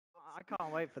I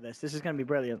can't wait for this. This is going to be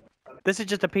brilliant. This is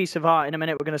just a piece of art. In a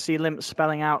minute, we're going to see Limp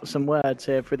spelling out some words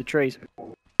here through the trees.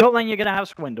 Top lane, you're going to have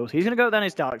Swindles. He's going to go down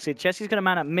his Dark Seed. Chessie's going to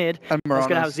man up mid. And he's going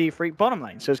to have Z-Freak bottom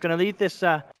lane. So it's going to lead this...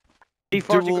 Here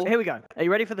we go. Are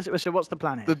you ready for this? So what's the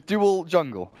plan here? The dual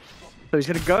jungle. So he's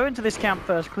going to go into this camp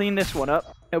first, clean this one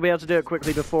up. He'll be able to do it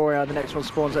quickly before the next one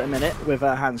spawns at a minute with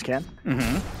Hansken.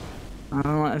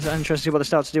 It's interesting to see what they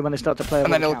start to do when they start to play.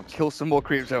 And then he'll kill some more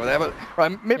creeps over there. But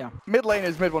right, mid lane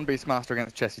is mid 1 Beastmaster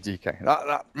against Chessie DK.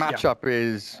 That matchup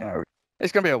is, you know,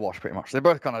 it's going to be a wash pretty much. They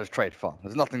both kind of just trade fun.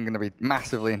 There's nothing going to be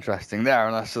massively interesting there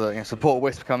unless support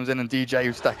Wisp comes in and DJ,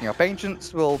 who's stacking up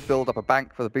Ancients, will build up a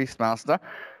bank for the Beastmaster.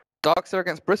 Darkseer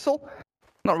against Bristle.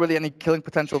 Not really any killing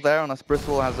potential there unless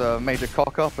Bristle has a major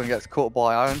cock up and gets caught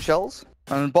by Iron Shells.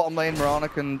 And bottom lane, Mirana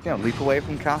can leap away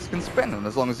from Cask and Spin, and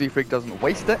as long as Z-Freak doesn't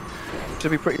waste it,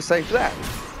 should be pretty safe there.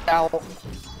 Now,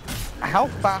 how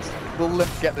fast will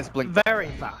Limp get this blink? Very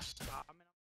fast.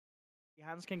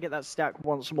 Hans can get that stack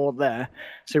once more there.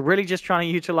 So really just trying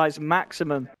to utilize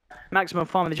maximum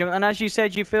farm in the jungle. And as you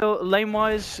said, you feel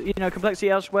lane-wise, complexity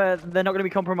elsewhere, they're not going to be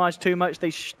compromised too much.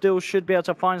 They still should be able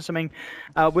to find something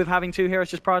with having two heroes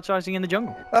just prioritizing in the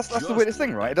jungle. That's the weirdest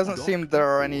thing, right? It doesn't seem there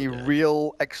are any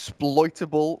real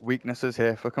exploitable weaknesses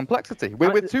here for complexity.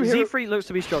 With two heroes... Z-Freak looks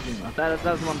to be struggling though.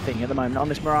 That's one thing at the moment. On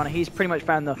this Mirana, he's pretty much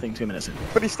found nothing 2 minutes in.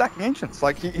 But he's stacking Ancients.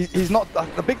 Like, he's not...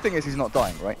 The big thing is he's not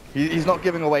dying, right? He's not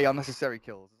giving away unnecessary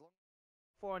kills.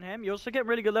 On him, you also get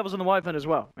really good levels on the Wyvern as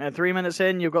well. 3 minutes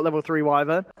in, you've got level 3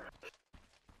 Wyvern.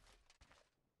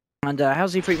 And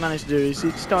how's Z-Freak managed to do?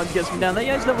 He's starting to get something down there.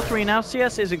 Yeah, he's level 3 now.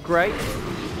 CS isn't great,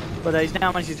 but he's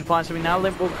now managing to find something now.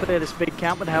 Limp will clear this big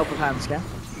camp with the help of Hansken.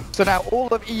 So now all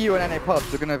of EU and NA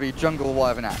pubs are going to be jungle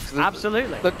Wyvern Axe.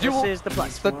 Absolutely. This is the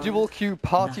place. The dual queue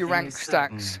party rank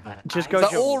stacks. Just go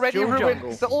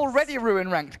already ruin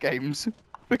ranked games.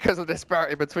 Because of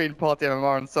disparity between party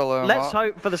MMR and solo MMR. Let's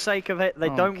hope for the sake of it they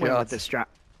don't win with this strat.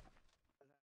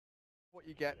 What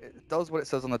you get, it does what it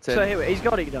says on the tin. So here, he's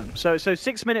got it done. So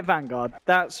 6 minute Vanguard,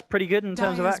 that's pretty good in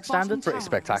terms of axe standards. Pretty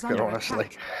spectacular, honestly.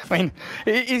 I mean,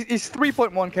 he's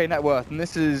 3.1k net worth, and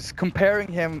this is comparing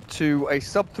him to a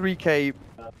sub 3k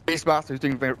Beastmaster who's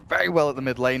doing very well at the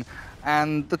mid lane.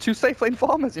 And the two safe lane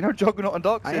farmers, Juggernaut and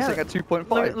Darkseer sitting at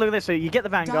 2.5. Look at this, so you get the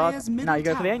Vanguard, now you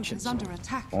go for the Ancients.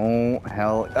 Oh,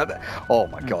 hell. Oh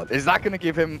my god, is that going to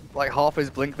give him like half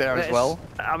his blink there as well?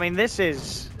 I mean, this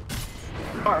is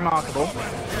quite remarkable.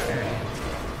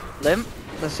 Limp,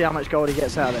 let's see how much gold he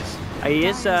gets out of this. He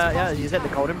is, he's hit the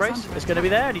cold embrace. It's going to be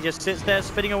there, and he just sits there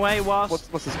spinning away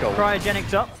whilst what's his gold?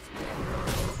 Cryogenics up.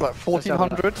 Like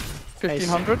 1400,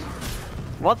 1500?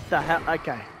 What the hell?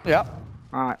 Okay. Yeah.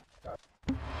 Alright.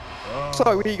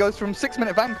 So he goes from 6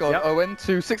 minute Vanguard Owen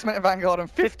to 6 minute Vanguard and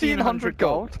 1500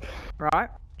 gold. Right.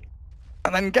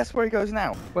 And then guess where he goes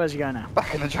now? Where's he going now?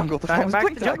 Back in the jungle to back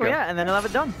in the jungle, yeah, and then he'll have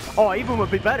it done. Oh, even would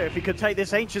be better if he could take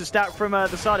this Ancient stack from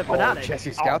the side of Fnatic. Oh,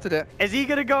 Chessie scouted it. Is he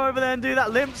going to go over there and do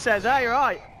that? Limp says, hey,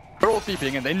 right. They're all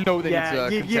TPing and they know they need to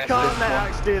contest you can't let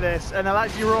Axe do this. And they'll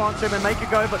actually roar onto him and make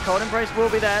a go, but Cold Embrace will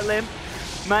be there. Limp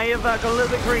may have got a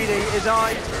little bit greedy. His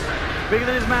eyes bigger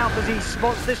than his mouth as he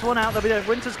spots this one out. There'll be the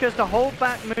Winter's Curse to hold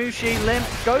back Mushi. Limp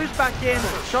goes back in,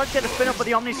 tries to get the spin up, but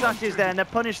the Omni Slash is there and they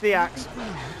punish the Axe.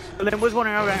 Limp was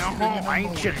wondering,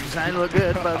 Ancients, they look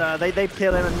good, but they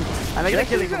kill him and they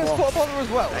kill him more. As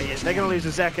well. They're going to lose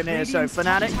a second here, so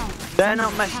Fnatic, they're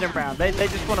not messing around. They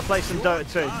just want to play some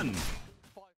Dota 2.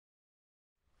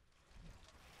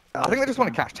 I think they just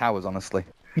want to catch towers, honestly.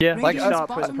 Yeah, like start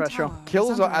putting pressure on.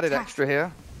 Kills are added extra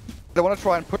here. They want to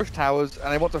try and push towers,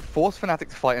 and they want to force Fnatic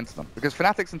to fight into them. Because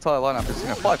Fnatic's entire lineup is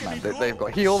 5-man. They've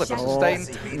got heal, they've got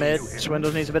sustain. Mid,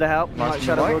 Swindles needs a bit of help. Night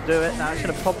Shadow will do it. Now he's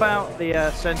going to pop out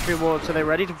the Sentry Ward, so they're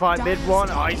ready to fight mid one.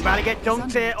 Oh, he's about to get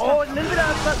dunked here. Oh, a little bit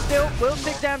out, but still will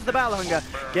tick down to the Battle Hunger.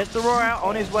 Gets the roar out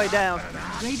on his way down.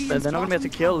 But they're not going to be able to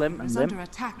kill Limp. Moving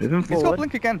forward. He's got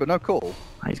blink again, but no coL.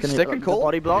 He's going to get the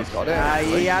body block.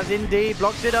 He has indeed.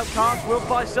 Blocks it up. Can't. Will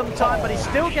buy some time, but he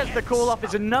still gets the call off.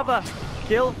 It's another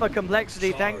kill for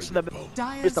complexity thanks to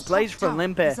the plays from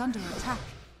Limp here.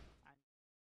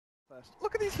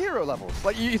 Look at these hero levels.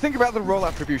 Like you think about the role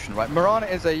attribution, right? Mirana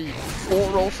is a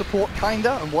 4-role support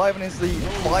kinda, and Wyvern is the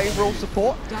 5-role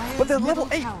support. But they're level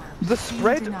 8. The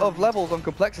spread of levels on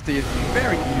complexity is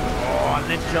very even. Oh,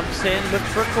 and then jumps in, looks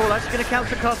for a call. That's going to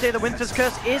cancel cast here. The Winter's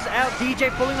Curse is out. DJ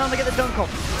pulling on to get the dunk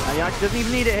off. And he actually doesn't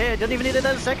even need it here. Doesn't even need it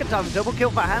the second time. Double kill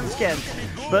for Hansken.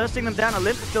 Bursting them down.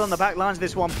 Limp still on the back lines.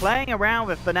 This one playing around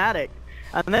with Fnatic.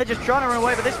 And they're just trying to run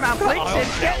away, but this man blinks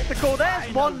in, gets the call.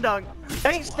 There's one dunk.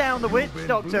 Takes down the Witch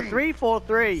Doctor.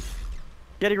 3-4-3.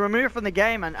 Getting removed from the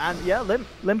game. And yeah,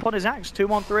 Limp on his axe.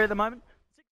 2-1-3 at the moment.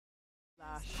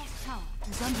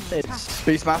 It's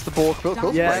Beastmaster ball,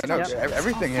 cool. Yeah, You know,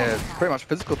 everything here, pretty much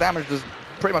physical damage. There's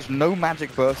pretty much no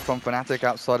magic burst from Fnatic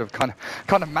outside of kind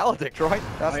of Maledict, right?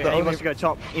 That's the he only... wants to go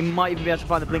top. He might even be able to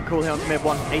find the blink cool here on mid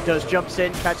one. He does, jumps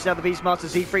in, catches out the Beastmaster.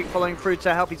 Z-Freak following through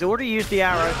to help. He's already used the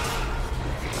arrow.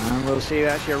 And we'll see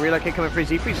actually a relocate coming through.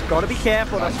 Z-Freak's got to be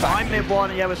careful. That's fine mid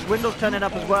one. Yeah, with Swindle's turning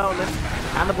up as well.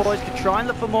 And the boys can try and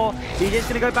look for more. DJ's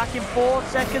going to go back in 4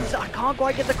 seconds. I can't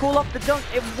quite get the call off the dunk.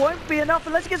 It won't be enough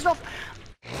unless he gets it off.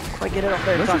 Quite get it off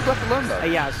there. He's left alone though.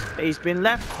 He has. He's been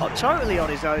left totally on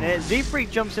his own here. Z-Freak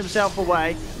jumps himself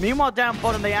away. Meanwhile, down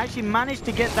bottom, they actually managed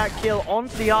to get that kill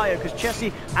onto the IO because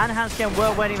Chessie and Hansken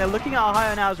were waiting. They're looking at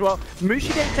Ohio now as well.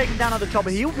 Mushi getting taken down on the top,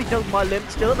 but he'll be killed by Limp.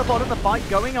 Still at the bottom, the fight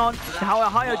going on. Now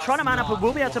Ohio trying to man up, but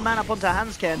will be able to man up onto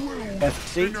Hansken.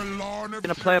 FC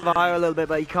gonna play with Ohio a little bit,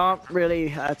 but he can't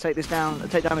really take this down.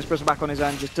 Take down this Bristleback on his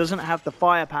own. Just doesn't have the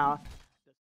firepower.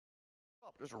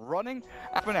 Just running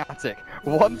at Fnatic,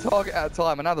 one target at a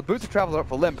time, and now the boots of travel are up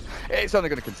for Limp. It's only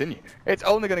going to continue. It's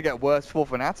only going to get worse for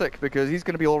Fnatic because he's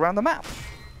going to be all around the map.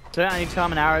 So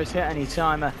anytime an arrow's hit,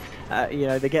 anytime you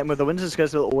know, they get him with the Winter's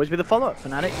Curse, there'll always be the follow-up.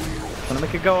 Fnatic trying to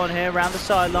make a go on here around the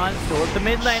sidelines towards the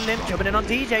mid lane. Limp jumping in on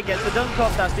DJ, gets the dunk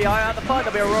off. That's the eye out the fight.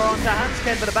 There'll be a roar onto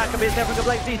Hansken, but the backup is there from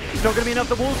Complexity. It's not going to be enough.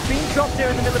 The wall's being dropped here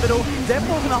in the middle of it all.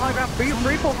 Deadpool's in the high ground,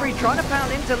 3-4-3, trying to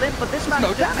pound into Limp, but this man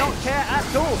does not care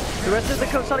at all. The rest of the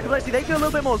side of Complexity, they do a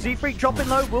little bit more. Z-Freak dropping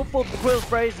low, will fall to the Quill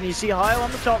sprays, and you see Ohio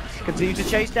on the top, continue to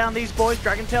chase down these boys.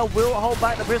 Dragontail will hold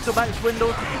back the Bristleback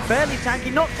Swindle. Fairly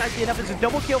tanky, not tanky enough. It's a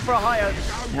double kill for Ohio.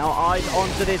 Now eyes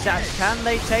onto this axe. Can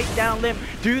they take down Limp?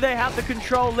 Do they have the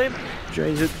control? Limp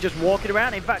just walking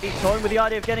around. In fact, he's toying with the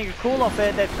idea of getting a call off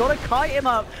here. They've got to kite him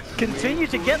up, continue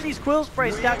to get these Quill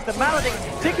Spray stacks. The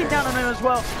Maledict ticking down on him as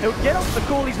well. He'll get off the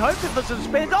call. He's hoping for some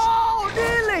spins. Oh,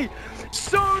 nearly!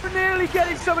 So nearly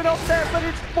getting something off there, but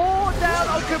it's 4 down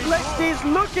on Complexity. Is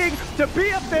looking to be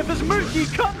a 5th as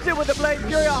Mookie comes in with the Blade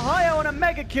Fury. Ohio on a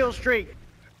mega kill streak.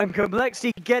 And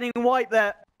Complexity getting wiped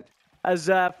there. As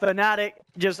Fnatic,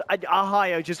 just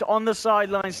Ohio, just on the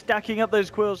sidelines, stacking up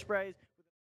those Quill Sprays.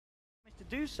 To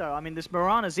do so, I mean, this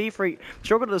Mirana Z-Freak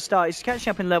struggled at the start. He's catching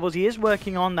up in levels. He is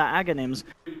working on the Aghanim's.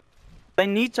 They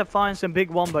need to find some big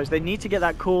wombos. They need to get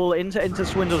that call into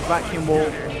Swindle's vacuum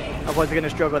wall. Otherwise, they're going to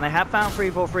struggle. And they have found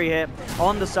 3-4-3 here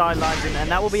on the sidelines, and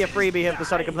that will be a freebie here for the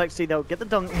side of Complexity. They'll get the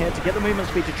dunk here to get the movement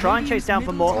speed to try and chase down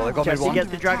for more. Jesse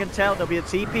gets the Dragon Tail. There'll be a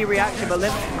TP reaction, but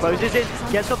Limp closes in,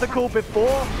 gets off the call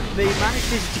before they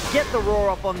manages to get the roar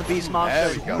off on the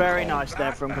Beastmaster. Very nice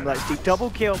there from Complexity.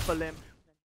 Double kill for Limp.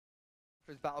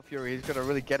 His Battle Fury, he's got to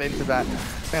really get into that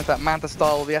Manta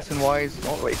style of the S&Ys.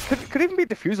 Oh, it could even be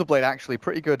Diffusal Blade actually,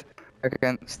 pretty good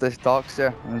against this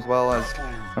Darkseer, as well as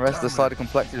the rest of the side of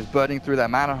Complexity just burning through their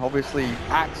mana. Obviously,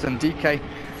 Axe and DK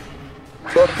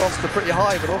both costs are pretty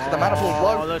high, but also the mana pool's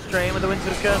low. Oh, the strain with the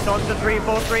Winter's Curse onto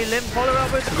 3-4-3. Limp follow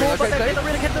up with the call, but they get the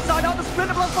really hit the side. Oh, the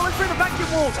Splinter Blast following through the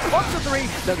vacuum wall. Onto 3.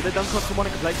 Look at the dunk off to 1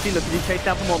 in Complexity. Look at he chased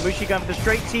down for more. Mushi going for the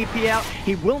straight TP out.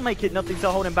 He will make it, nothing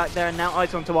to hold him back there, and now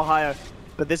eyes onto Ohio.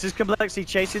 But this is Complexity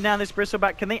chasing down this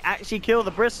Bristleback. Can they actually kill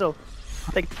the Bristle?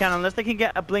 I think they can, unless they can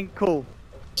get a blink call.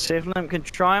 See if Limp can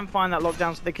try and find that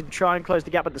lockdown so they can try and close the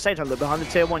gap at the same time. Look behind the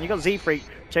tier 1. You got Z-Freak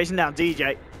chasing down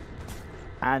DJ.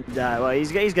 And, well,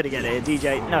 he's going to get it here.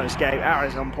 DJ, no escape.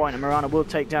 Arrow's on point, and Mirana will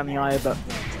take down the IO, but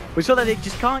we saw that they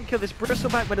just can't kill this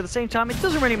Bristleback, but at the same time, it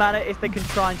doesn't really matter if they can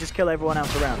try and just kill everyone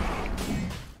else around.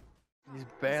 He's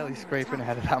barely scraping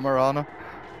ahead of that Mirana.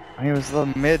 And he was the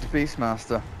mid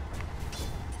Beastmaster.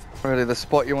 Really the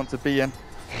spot you want to be in.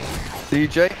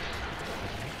 DJ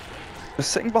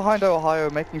just sitting behind Ohio,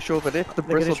 making sure that if the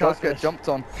Bristle does get jumped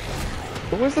on,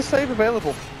 always the save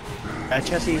available.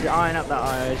 Chessie's eyeing up that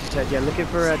IO, as you said, yeah, looking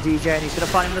for a DJ, and he's going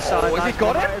to find him the side. Has he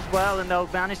got it? As well, and they'll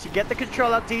manage to get the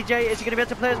control out. DJ, is he going to be able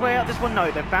to play his way out this one? No,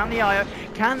 they've found the IO.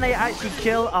 Can they actually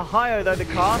kill Ohio, though? The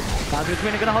cast, now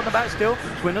Twin are going to hold them back still.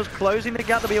 Swindle's closing the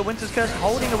gap. There'll be a Winter's Curse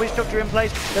holding the Witch Doctor in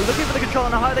place. They're looking for the control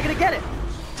on Ohio. They're going to get it.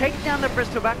 Take down the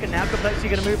Bristleback, and now Complexity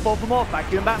going to move forward for more.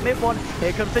 Vacuum back mid 1.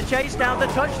 Here comes the chase down, the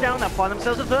touchdown. They'll find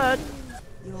themselves a 3rd.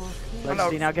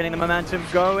 Complexity now getting the momentum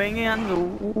going, and the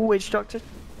Witch Doctor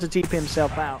to TP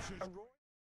himself out.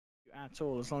 At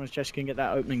all, as long as Jesse can get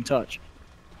that opening touch.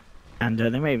 And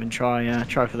they may even try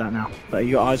for that now. But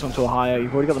you got eyes onto Ohio.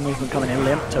 You've already got the movement coming in.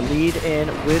 Limp to lead in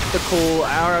with the call.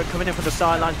 Arrow coming in from the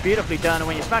sidelines, beautifully done. And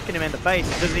when you're smacking him in the face,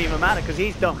 it doesn't even matter because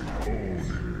he's done.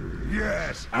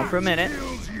 Yes. Out for a minute.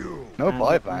 No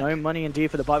buyback. No money indeed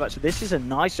for the buyback. So this is a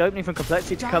nice opening from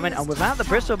Complexity to come in. And without the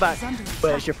Bristleback,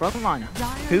 where's your frontliner?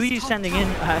 Who are you sending in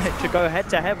to go head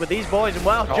to head with these boys? And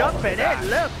well, jumping in.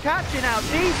 Look, catching out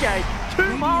DJ.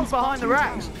 2 miles behind the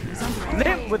racks.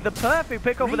 Limp with the perfect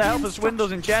pick-off with the help of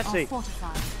Swindles and Jesse.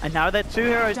 And now they're 2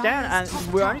 heroes down,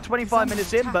 and we're only 25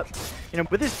 minutes in, but you know,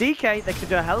 with this DK, they can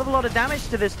do a hell of a lot of damage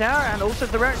to this tower and also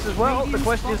to the Rex as well. The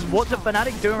question is, what do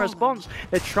Fnatic do in response?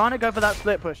 They're trying to go for that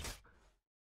split push.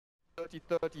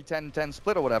 30-30, 10-10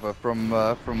 split or whatever from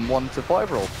 1 to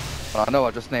 5 roll. I know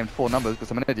I just named 4 numbers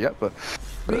because I'm an idiot, but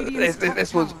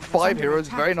this was 5 heroes,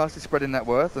 very nicely spread in net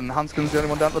worth, and Hanskin's the only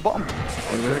one down at the bottom.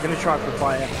 They're going to try for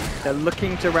fire. They're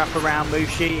looking to wrap around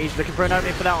Mushi. He's looking for an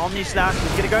opening for that Omni Slash.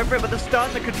 He's going to go for it, but the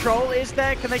stun, the control is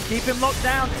there. Can they keep him locked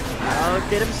down?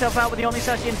 Get himself out with the Omni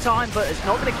Slash in time, but it's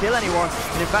not going to kill anyone.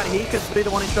 And in fact, he could be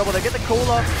the one in trouble. They get the call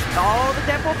off. Oh, the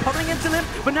Death Ball pummeling into him,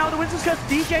 but now the Winter's Curse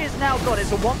DJ is now got it.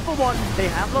 It's a 1-for-1. They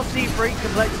have lost C3.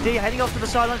 Complexity heading off to the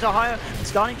sidelines. Ohio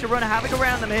starting to run havoc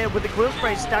around them here with the Quill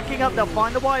Spray stacking up. They'll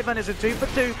find the Wyvern. It's a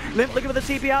 2-for-2. Limp looking for the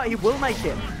TP out. He will make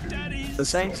it. At the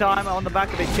same time, on the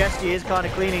back of it, Chesty is kind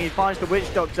of cleaning. He finds the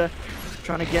Witch Doctor,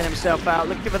 trying to get himself out,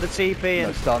 looking for the TP. And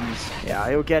no stuns. Yeah,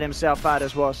 he'll get himself out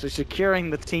as well. So securing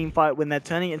the team fight when they're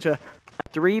turning it into a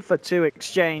 3-for-2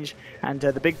 exchange. And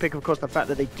the big pick, of course, the fact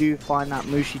that they do find that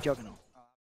Mushi Juggernaut.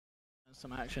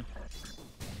 Some action.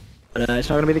 But it's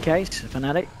not going to be the case.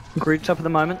 Fnatic grouped up at the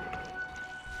moment.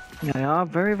 They are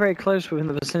very, very close within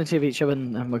the vicinity of each other,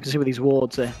 and we can see with these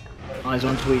wards there. Eyes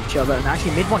onto each other, and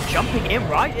actually mid one jumping in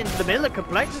right into the middle of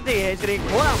Complexity here. He's getting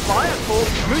caught out fire call.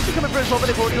 Mushi coming for as well, but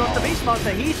they've already lost the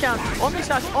Beastmaster. He's down on the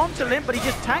slash onto Limp, but he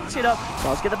just tanks it up.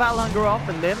 Starts to get the Battle Hunger off,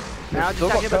 and Limp now just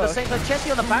attacking, but at the same time,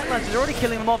 Chesty on the backlines is already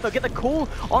killing them off. They'll get the call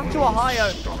onto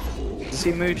Ohio. You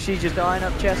see Mushi just eyeing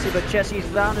up Chesty, but Chesty's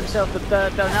found himself the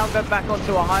third. They'll now go back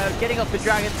onto Ohio, getting off the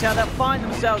Dragon Tail. They'll find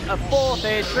themselves a 4th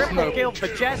here. Triple kill for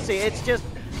Chesty. It's just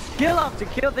kill after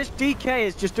kill. This DK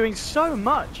is just doing so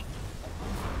much.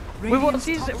 With what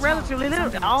seems relatively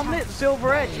little, Armlet,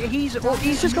 Silver Edge, he's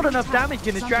just got enough damage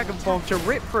in his Dragon Form to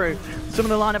rip through some of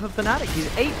the lineup of Fnatic. He's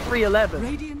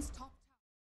 8-3-11.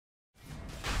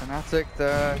 Fnatic,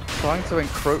 they're trying to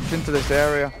encroach into this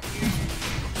area.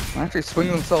 Actually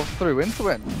swinging themselves through into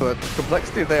it, but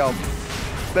Complexity, they are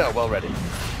well ready.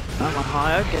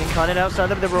 Ohio getting cutted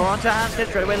outside of the roar onto hands, gets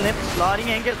straight away Limp sliding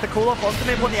in, gets the call off onto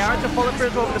mid one, the arrow to follow through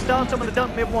as well with the start, some of the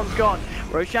dump, mid one's gone.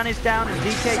 Roshan is down and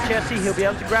DK Chesty, he'll be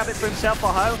able to grab it for himself.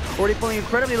 Ohio already pulling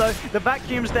incredibly low, the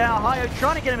vacuum's there, Ohio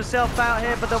trying to get himself out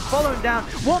here, but they'll follow him down.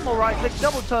 One more right click,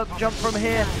 double top jump from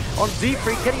here on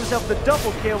Z-Freak, getting himself the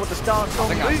double kill with the star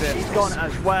storm. He's gone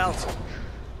as well.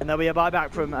 And there'll be a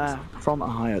buyback from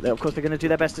Ohio. Of course, they're going to do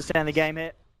their best to stay in the game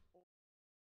here.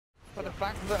 But the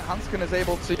fact that Hanskin is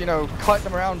able to, you know, kite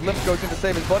them around, Limp goes in to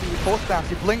save his body, he force downs,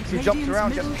 he blinks, he jumps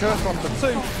around, gets a curse on the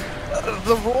 2.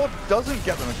 The Roar doesn't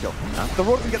get them a kill. The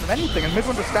Roar doesn't get them anything, and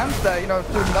Midwinter stands there, you know,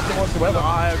 doing nothing whatsoever.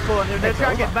 Cool, and they're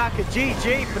dragging back at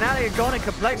GG. Fnatic are gone in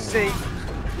Complexity.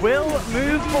 Will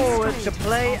move forward to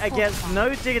play against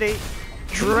No Diggity.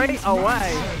 Straight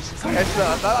away.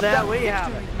 There we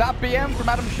have it. That BM from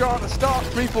Adam Shaw at the start,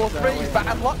 3-4-3.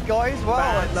 Bad luck, guys.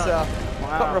 Well,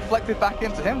 it's got reflected back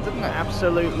into him, didn't it?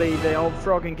 Absolutely. The old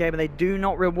frogging game, and they do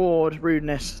not reward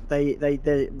rudeness. They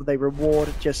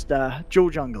reward just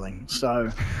dual jungling. So,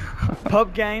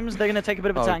 pub games, they're going to take a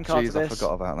bit of a tank after this. I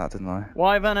forgot about that, didn't I?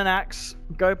 Wyvern and Axe,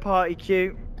 go party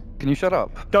Q. Can you shut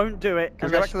up? Don't do it.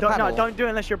 Don't do it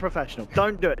unless you're a professional.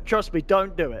 Don't do it. Trust me,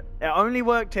 don't do it. It only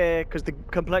worked here because the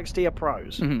Complexity are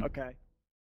pros. Okay.